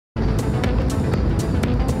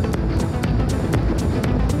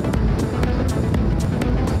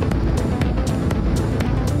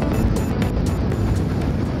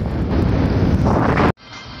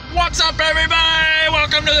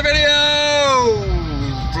Welcome to the video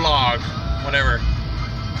vlog, whatever.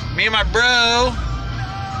 Me and my bro,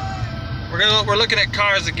 we're looking at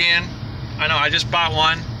cars again. I know I just bought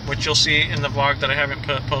one, which you'll see in the vlog that I haven't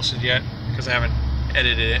posted yet because I haven't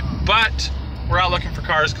edited it. But we're out looking for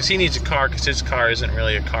cars because he needs a car because his car isn't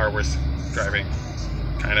really a car worth driving.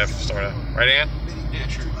 Kind of, sort of. Right, Ant? Yeah,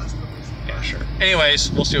 sure. Yeah, sure.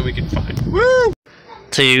 Anyways, we'll see what we can find. Woo!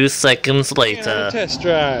 2 seconds later. Test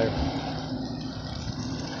drive.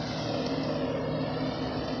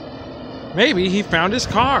 Maybe he found his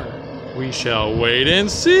car. We shall wait and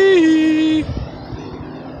see.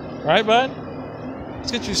 Right, bud?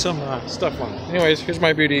 Let's get you some stuff on it. Anyways, here's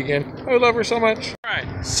my beauty again. I love her so much.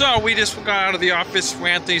 Alright, so we just got out of the office.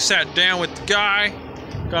 Anthony sat down with the guy.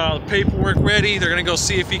 Got all the paperwork ready. They're gonna go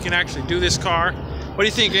see if he can actually do this car. What do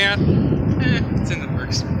you think, Ant? It's in the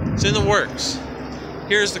works. It's in the works.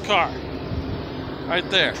 Here's the car. Right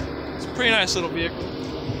there. It's a pretty nice little vehicle.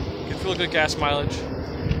 Gets real good gas mileage.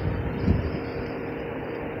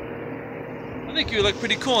 I think you look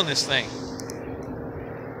pretty cool in this thing.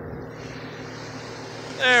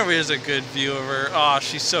 There is a good view of her. Oh,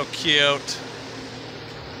 she's so cute.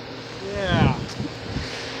 Yeah.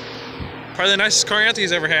 Probably the nicest car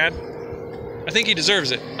Anthony's ever had. I think he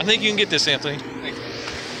deserves it. I think you can get this, Anthony. Thanks.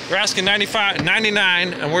 We're asking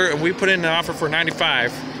 $99, and we put in an offer for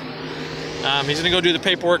 $95. He's gonna go do the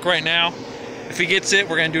paperwork right now. If he gets it,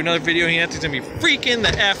 we're gonna do another video. Anthony's gonna be freaking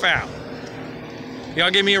the F out. Y'all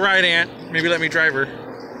give me a ride, Ant. Maybe let me drive her.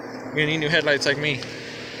 You're gonna need new headlights like me.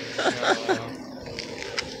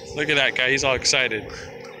 Look at that guy. He's all excited.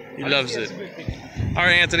 He loves it. All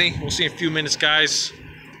right, Anthony. We'll see you in a few minutes, guys.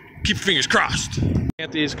 Keep your fingers crossed.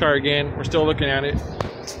 Anthony's car again. We're still looking at it.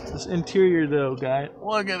 This interior, though, guy.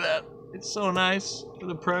 Look at that. It's so nice for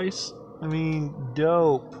the price. I mean,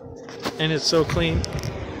 dope. And it's so clean.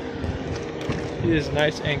 It is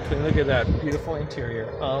nice and clean. Look at that beautiful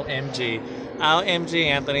interior. OMG. OMG,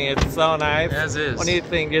 Anthony. It's so nice. As is. What do you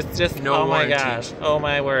think? It's just, No oh my warranty. gosh. Oh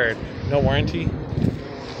my word. No warranty?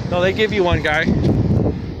 No, they give you one, guy.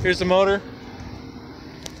 Here's the motor.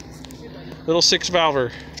 Little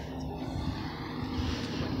 6-valver.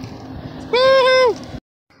 Woohoo!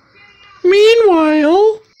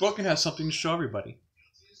 Meanwhile, Broken has something to show everybody.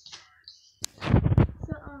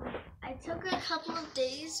 So, I took a couple of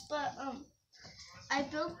days, but, I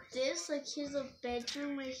built this, like, here's a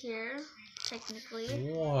bedroom right here,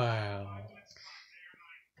 technically. Wow.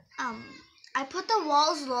 I put the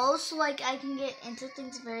walls low so, like, I can get into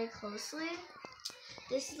things very closely.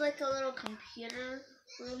 This is, like, a little computer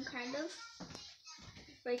room, kind of.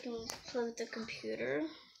 Where you can plug the computer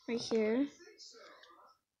right here.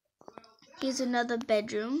 Here's another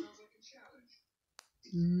bedroom.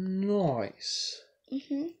 Nice.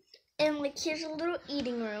 And, like, here's a little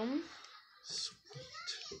eating room. Sweet.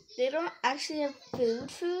 They don't actually have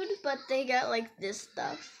food, but they got, like, this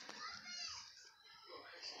stuff.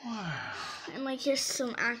 Wow. And, like, here's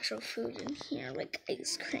some actual food in here, like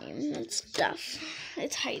ice cream and stuff.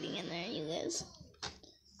 It's hiding in there, you guys.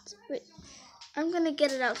 Wait, I'm gonna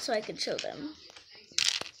get it out so I can show them.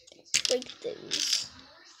 Like this.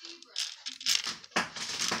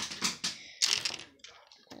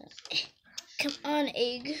 Come on,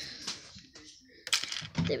 egg.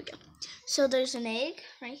 There we go. So there's an egg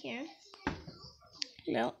right here.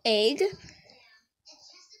 Little egg.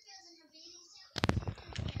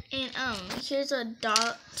 And here's a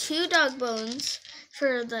dog, 2 dog bones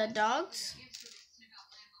for the dogs.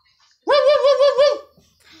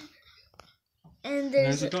 And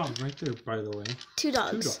there's a dog right there, by the way. 2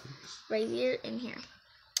 dogs right here and here.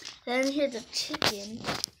 Then here's a chicken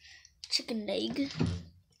leg.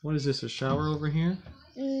 What is this, a shower over here?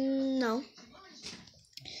 No.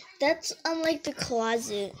 That's like the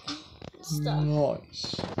closet stuff.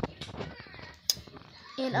 Nice.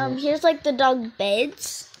 And here's like the dog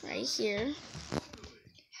beds right here.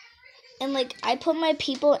 And like I put my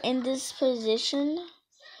people in this position.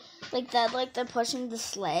 Like that, like they're pushing the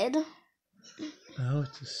sled. Oh,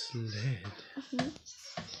 it's a sled.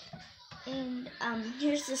 And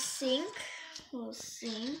here's the sink. Little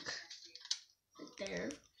sink. Right there.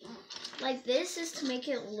 Like this is to make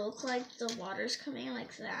it look like the water's coming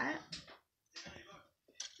like that.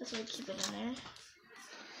 That's why I keep it in there.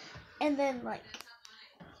 And then like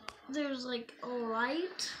there's like a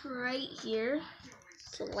light right here.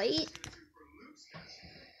 It's a light.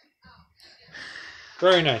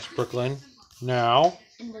 Very nice, Brooklyn. Now,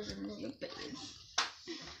 And there's another bed.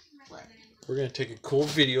 What? we're going to take a cool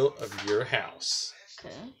video of your house.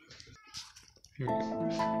 Okay. Here we go.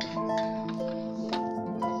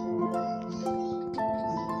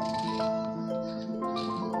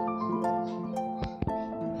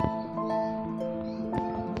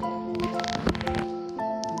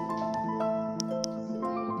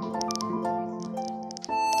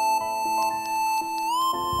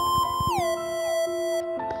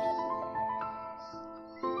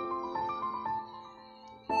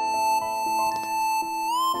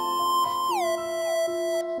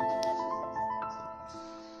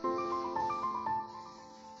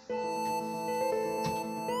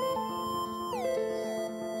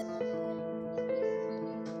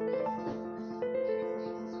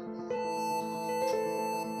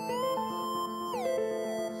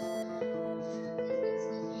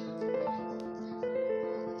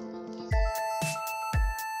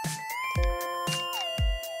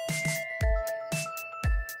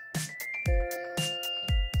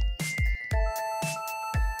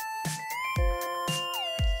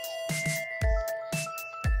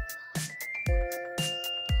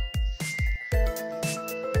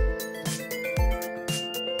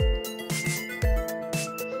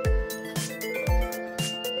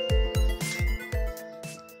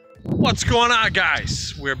 What's going on,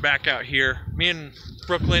 guys? We're back out here. Me and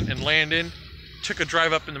Brooklyn and Landon took a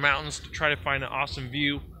drive up in the mountains to try to find an awesome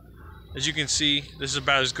view. As you can see, this is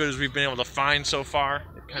about as good as we've been able to find so far.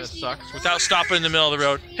 It kind of sucks. Without stopping in the middle of the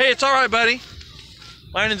road. Hey, it's all right, buddy.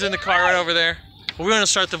 Landon's in the car right over there. But we're going to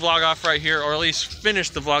start the vlog off right here, or at least finish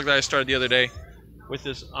the vlog that I started the other day with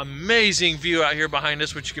this amazing view out here behind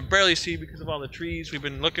us, which you can barely see because of all the trees. We've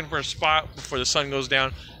been looking for a spot before the sun goes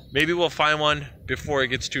down. Maybe we'll find one before it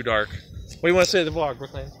gets too dark. What do you want to say to the vlog,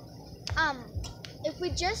 Brooklyn? If we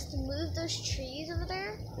just move those trees over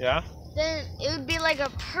there, yeah, then it would be like a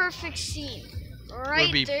perfect scene right it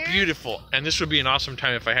would be there. beautiful, and this would be an awesome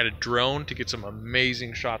time if I had a drone to get some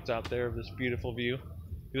amazing shots out there of this beautiful view.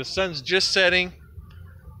 The sun's just setting,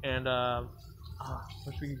 and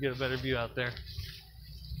wish we could get a better view out there.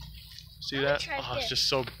 See that? Oh, it's just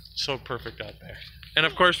so perfect out there. And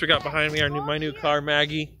of course, we got behind me my new car,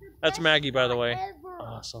 Maggie. That's Maggie, by the way.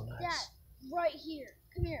 Oh, so nice. Dad, right here.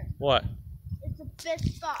 Come here. What? It's the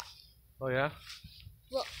best spot. Oh yeah?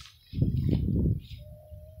 Look.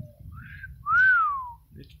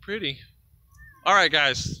 It's pretty. Alright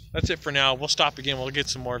guys, that's it for now. We'll stop again. We'll get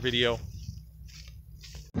some more video.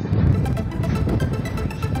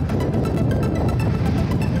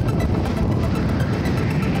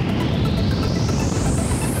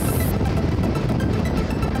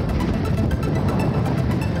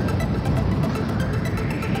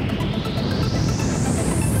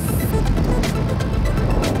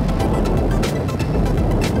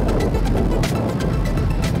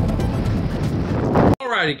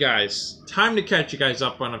 Alrighty guys, time to catch you guys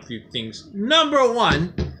up on a few things. Number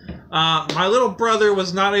one, my little brother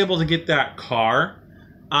was not able to get that car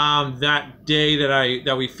that day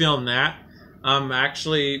that we filmed that.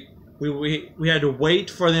 Actually, we had to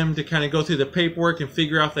wait for them to kind of go through the paperwork and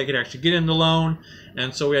figure out if they could actually get in the loan,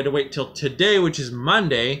 and so we had to wait till today, which is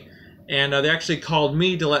Monday. And they actually called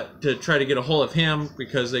me to try to get a hold of him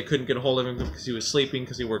because they couldn't get a hold of him because he was sleeping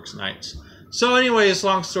because he works nights. So anyways,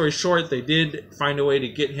 long story short, they did find a way to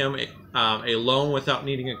get him a loan without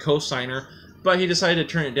needing a co-signer, but he decided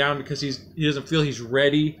to turn it down because he doesn't feel he's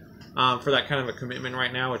ready for that kind of a commitment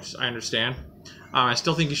right now, which I understand. I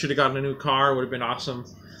still think he should have gotten a new car. It would have been awesome.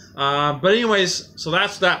 But anyways, so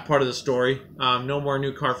that's that part of the story. No more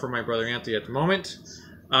new car for my brother Anthony at the moment.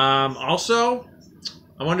 Also,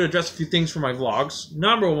 I wanted to address a few things for my vlogs.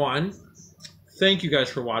 Number one, thank you guys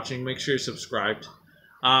for watching. Make sure you're subscribed.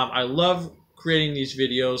 I love creating these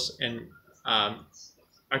videos, and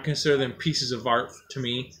I consider them pieces of art to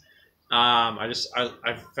me. I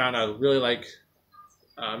found I really like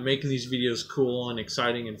making these videos cool and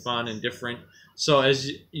exciting and fun and different. So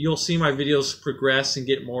as you'll see my videos progress and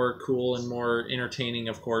get more cool and more entertaining,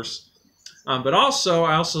 of course. But also,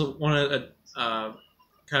 I also want to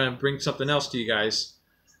kind of bring something else to you guys.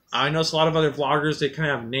 I notice a lot of other vloggers, they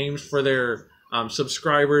kind of have names for their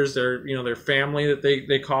subscribers, their family that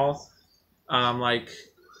they call. Like,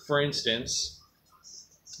 for instance,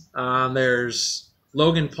 there's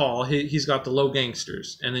Logan Paul. He's got the Low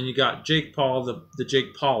Gangsters, and then you got Jake Paul, the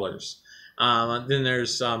Jake Paulers. Then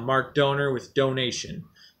there's Mark Donor with ThorNation.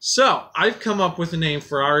 So I've come up with a name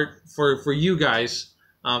for you guys,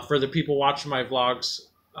 for the people watching my vlogs.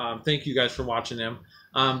 Thank you guys for watching them.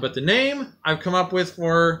 But the name I've come up with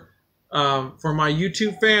for my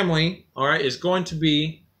YouTube family, all right, is going to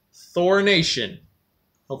be ThorNation.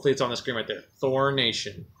 Hopefully it's on the screen right there.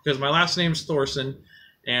 ThorNation. Because my last name's Thorson,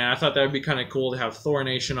 and I thought that would be kind of cool to have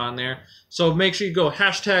ThorNation on there. So make sure you go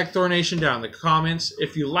hashtag ThorNation down in the comments.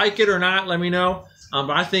 If you like it or not, let me know.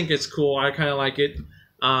 But I think it's cool. I kind of like it.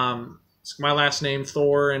 It's my last name,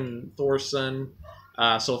 Thor and Thorson.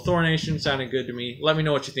 So ThorNation sounded good to me. Let me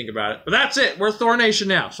know what you think about it. But that's it. We're ThorNation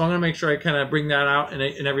now. So I'm going to make sure I kind of bring that out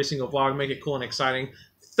in every single vlog, make it cool and exciting.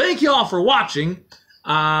 Thank you all for watching.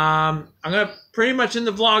 I'm going to pretty much end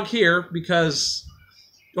the vlog here because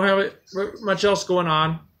don't have much else going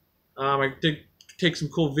on. I did take some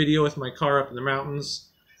cool video with my car up in the mountains.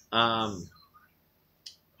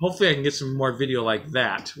 Hopefully I can get some more video like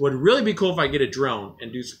that. Would really be cool if I get a drone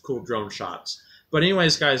and do some cool drone shots. But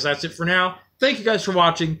anyways, guys, that's it for now. Thank you guys for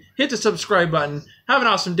watching. Hit the subscribe button. Have an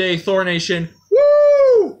awesome day, ThorNation.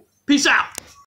 Woo! Peace out.